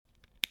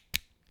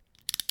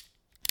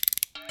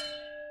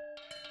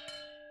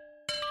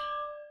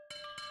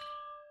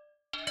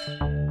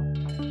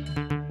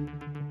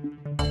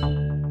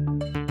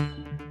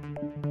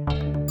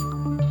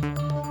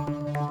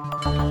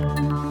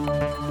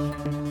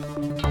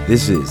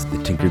This is the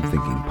Tinkered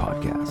Thinking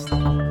Podcast.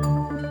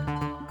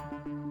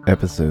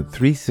 Episode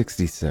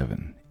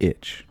 367,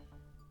 Itch.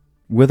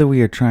 Whether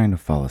we are trying to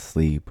fall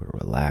asleep or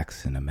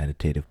relax in a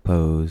meditative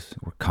pose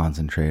or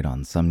concentrate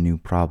on some new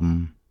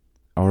problem,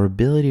 our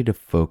ability to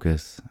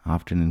focus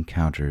often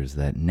encounters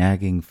that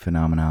nagging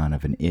phenomenon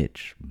of an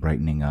itch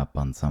brightening up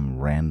on some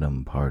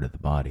random part of the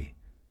body.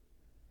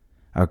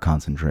 Our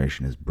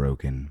concentration is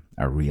broken,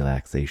 our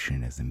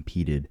relaxation is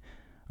impeded,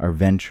 our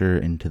venture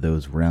into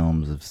those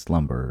realms of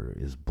slumber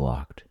is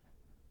blocked.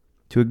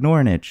 To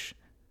ignore an itch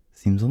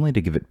seems only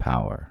to give it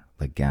power,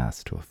 like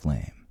gas to a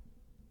flame.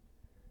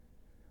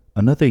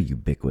 Another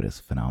ubiquitous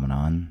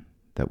phenomenon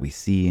that we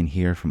see and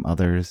hear from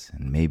others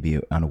and may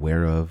be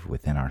unaware of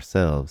within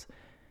ourselves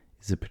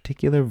is a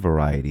particular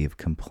variety of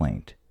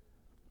complaint.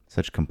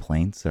 Such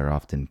complaints are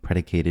often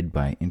predicated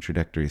by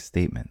introductory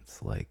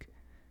statements like,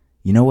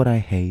 "You know what I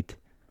hate?"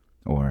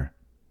 or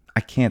 "I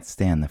can't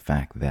stand the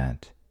fact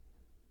that."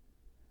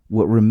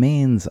 What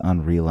remains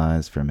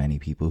unrealized for many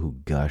people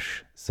who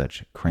gush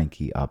such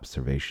cranky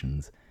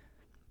observations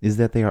is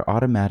that they are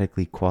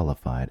automatically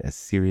qualified as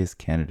serious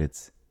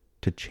candidates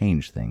to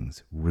change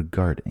things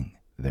regarding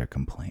their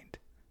complaint.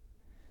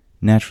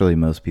 Naturally,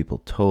 most people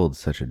told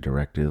such a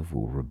directive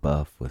will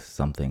rebuff with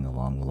something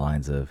along the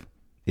lines of,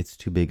 "It's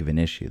too big of an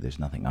issue, there's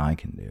nothing I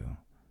can do."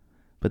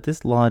 But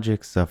this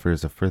logic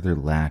suffers a further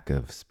lack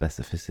of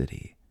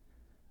specificity,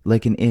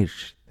 like an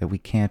itch that we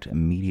can't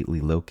immediately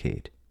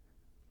locate.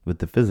 With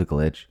the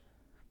physical itch,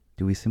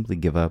 do we simply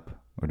give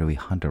up or do we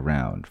hunt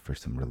around for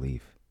some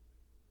relief?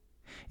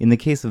 In the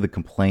case of the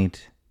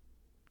complaint,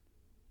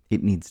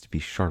 it needs to be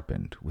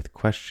sharpened with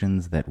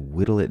questions that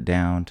whittle it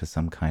down to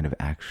some kind of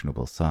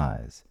actionable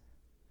size.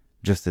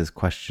 Just as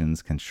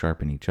questions can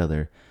sharpen each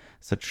other,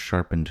 such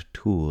sharpened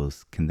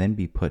tools can then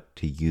be put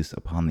to use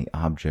upon the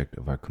object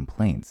of our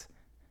complaints,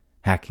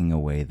 hacking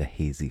away the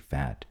hazy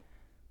fat,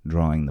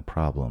 drawing the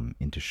problem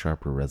into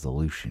sharper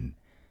resolution,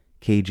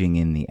 caging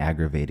in the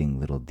aggravating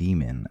little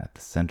demon at the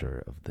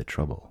center of the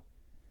trouble.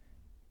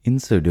 In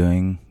so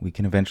doing, we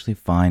can eventually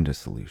find a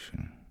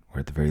solution, or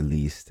at the very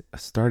least, a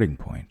starting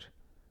point,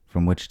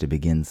 from which to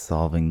begin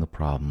solving the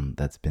problem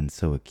that's been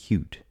so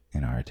acute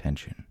in our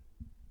attention.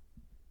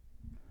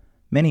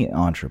 Many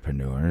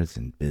entrepreneurs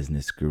and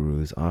business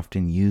gurus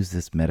often use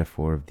this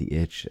metaphor of the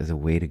itch as a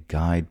way to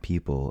guide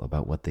people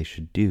about what they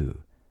should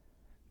do.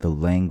 The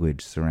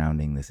language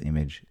surrounding this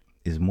image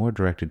is more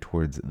directed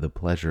towards the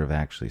pleasure of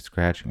actually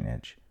scratching an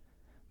itch,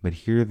 but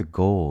here the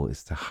goal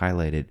is to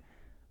highlight it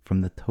from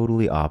the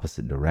totally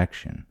opposite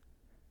direction.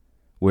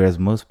 Whereas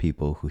most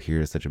people who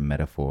hear such a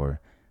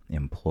metaphor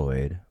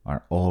employed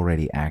are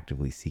already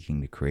actively seeking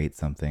to create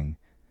something,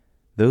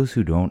 those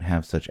who don't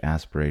have such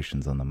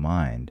aspirations on the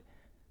mind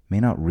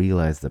may not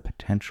realize the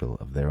potential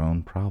of their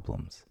own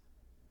problems.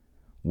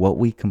 What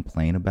we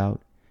complain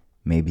about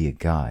may be a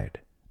guide,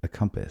 a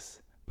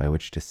compass, by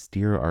which to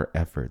steer our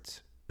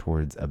efforts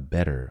towards a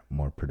better,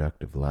 more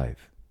productive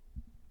life.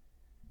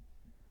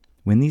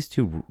 When these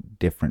two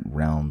different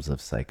realms of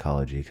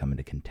psychology come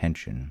into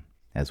contention,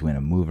 as when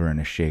a mover and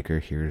a shaker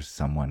hears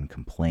someone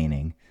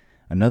complaining,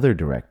 another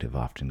directive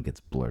often gets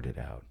blurted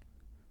out.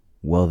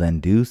 "Well then,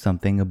 do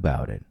something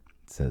about it,"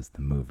 says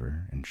the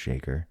mover and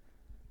shaker.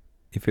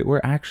 If it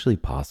were actually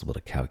possible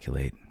to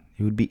calculate,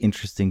 it would be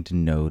interesting to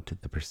note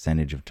the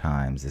percentage of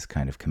times this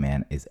kind of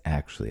command is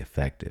actually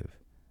effective.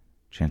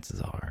 Chances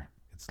are,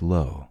 it's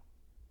low.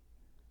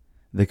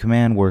 The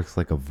command works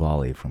like a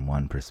volley from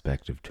one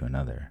perspective to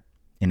another.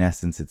 In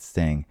essence, it's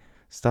saying,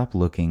 stop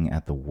looking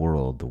at the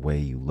world the way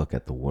you look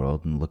at the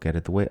world and look at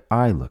it the way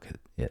I look at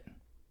it.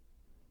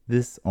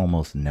 This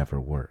almost never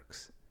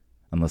works,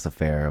 unless a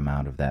fair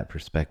amount of that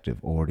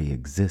perspective already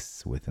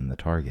exists within the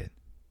target.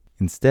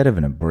 Instead of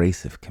an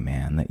abrasive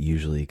command that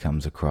usually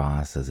comes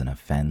across as an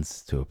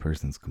offense to a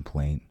person's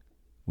complaint,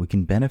 we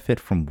can benefit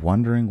from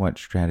wondering what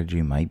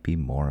strategy might be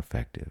more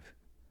effective.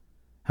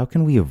 How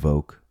can we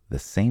evoke the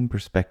same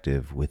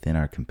perspective within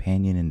our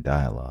companion in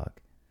dialogue,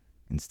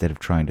 instead of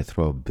trying to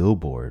throw a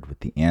billboard with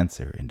the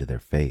answer into their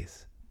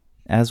face?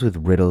 As with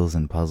riddles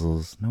and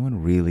puzzles, no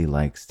one really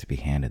likes to be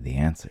handed the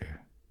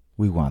answer.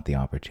 We want the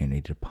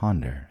opportunity to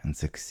ponder and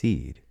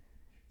succeed,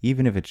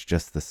 even if it's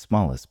just the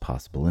smallest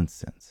possible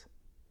instance.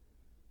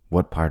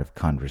 What part of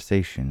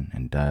conversation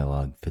and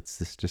dialogue fits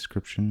this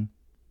description?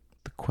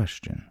 The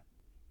question.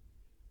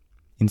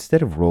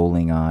 Instead of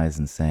rolling eyes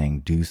and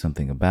saying, "Do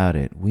something about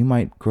it," we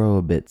might grow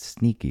a bit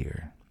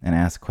sneakier and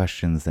ask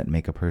questions that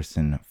make a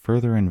person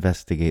further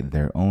investigate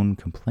their own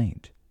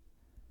complaint.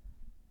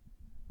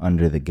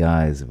 Under the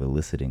guise of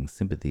eliciting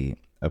sympathy,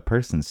 a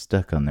person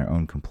stuck on their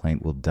own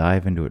complaint will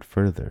dive into it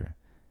further.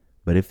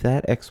 But if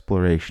that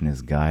exploration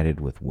is guided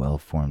with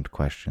well-formed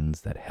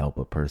questions that help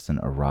a person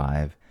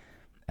arrive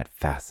at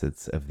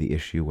facets of the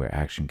issue where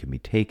action can be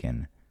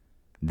taken,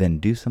 then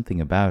 "do something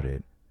about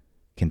it"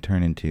 can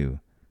turn into,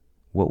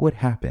 "What would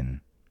happen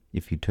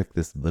if you took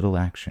this little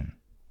action?"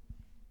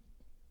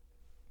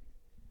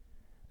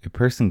 A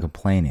person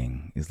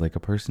complaining is like a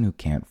person who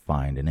can't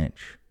find an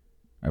itch.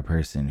 a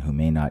person who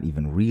may not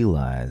even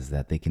realize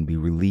that they can be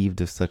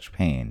relieved of such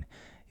pain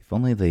if if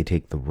only they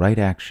take the right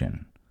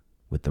action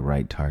with the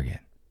right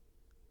target.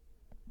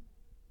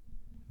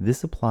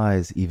 This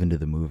applies even to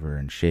the mover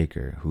and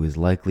shaker who is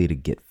likely to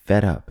get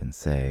fed up and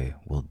say,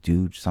 "Well,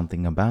 do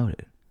something about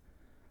it."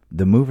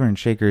 The mover and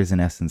shaker is in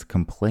essence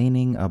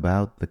complaining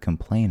about the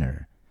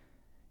complainer,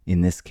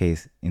 in this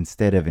case,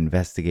 instead of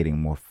investigating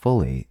more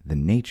fully the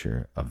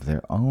nature of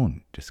their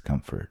own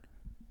discomfort.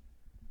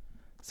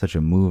 Such a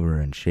mover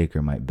and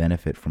shaker might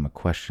benefit from a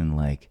question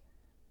like,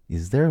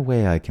 "Is there a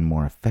way I can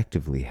more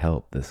effectively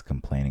help this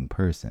complaining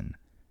person?"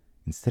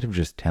 instead of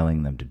just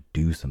telling them to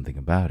do something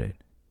about it.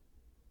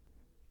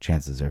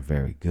 Chances are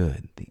very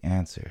good the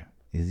answer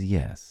is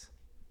yes.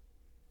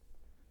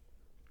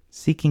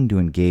 Seeking to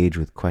engage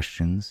with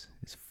questions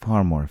is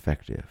far more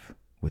effective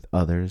with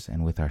others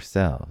and with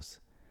ourselves.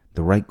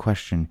 The right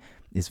question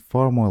is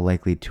far more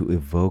likely to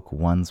evoke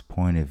one's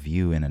point of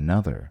view in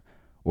another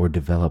or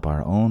develop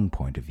our own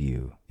point of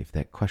view if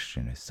that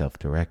question is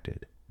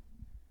self-directed.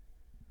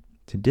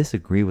 To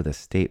disagree with a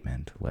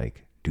statement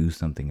like, "do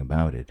something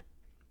about it,"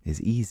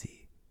 is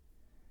easy.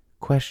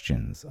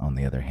 Questions, on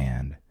the other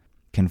hand,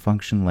 can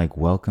function like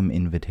welcome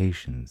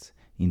invitations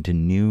into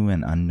new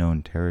and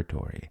unknown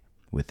territory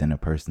within a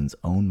person's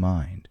own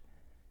mind,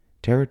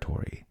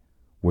 territory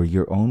where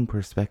your own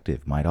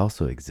perspective might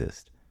also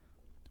exist,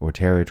 or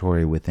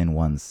territory within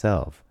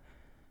oneself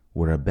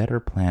where a better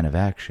plan of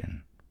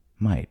action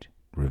might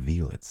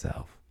reveal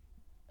itself.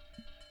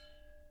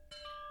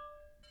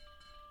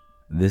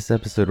 This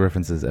episode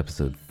references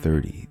episode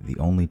 30, The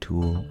Only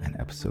Tool, and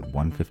episode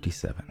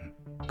 157,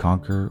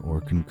 Conquer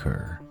or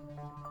Concur.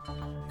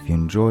 If you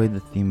enjoyed the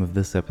theme of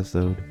this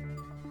episode,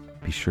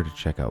 be sure to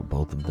check out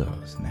both of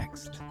those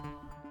next.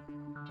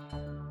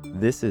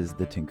 This is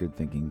the Tinkered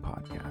Thinking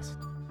Podcast.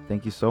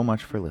 Thank you so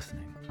much for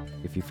listening.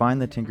 If you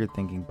find the Tinkered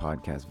Thinking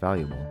Podcast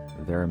valuable,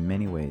 there are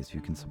many ways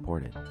you can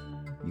support it.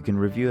 You can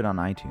review it on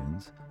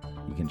iTunes,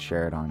 you can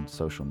share it on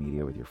social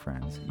media with your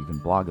friends, you can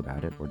blog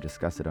about it or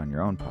discuss it on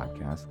your own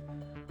podcast,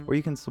 or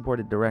you can support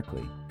it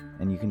directly,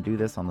 and you can do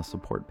this on the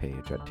support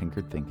page at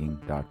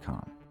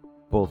tinkeredthinking.com.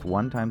 Both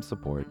one-time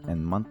support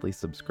and monthly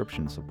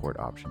subscription support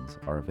options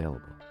are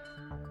available.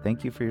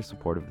 Thank you for your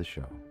support of the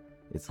show.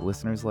 It's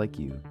listeners like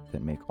you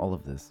that make all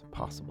of this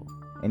possible.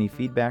 Any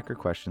feedback or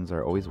questions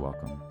are always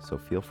welcome, so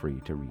feel free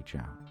to reach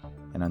out.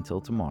 And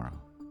until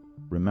tomorrow,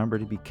 remember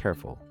to be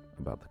careful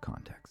about the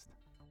context.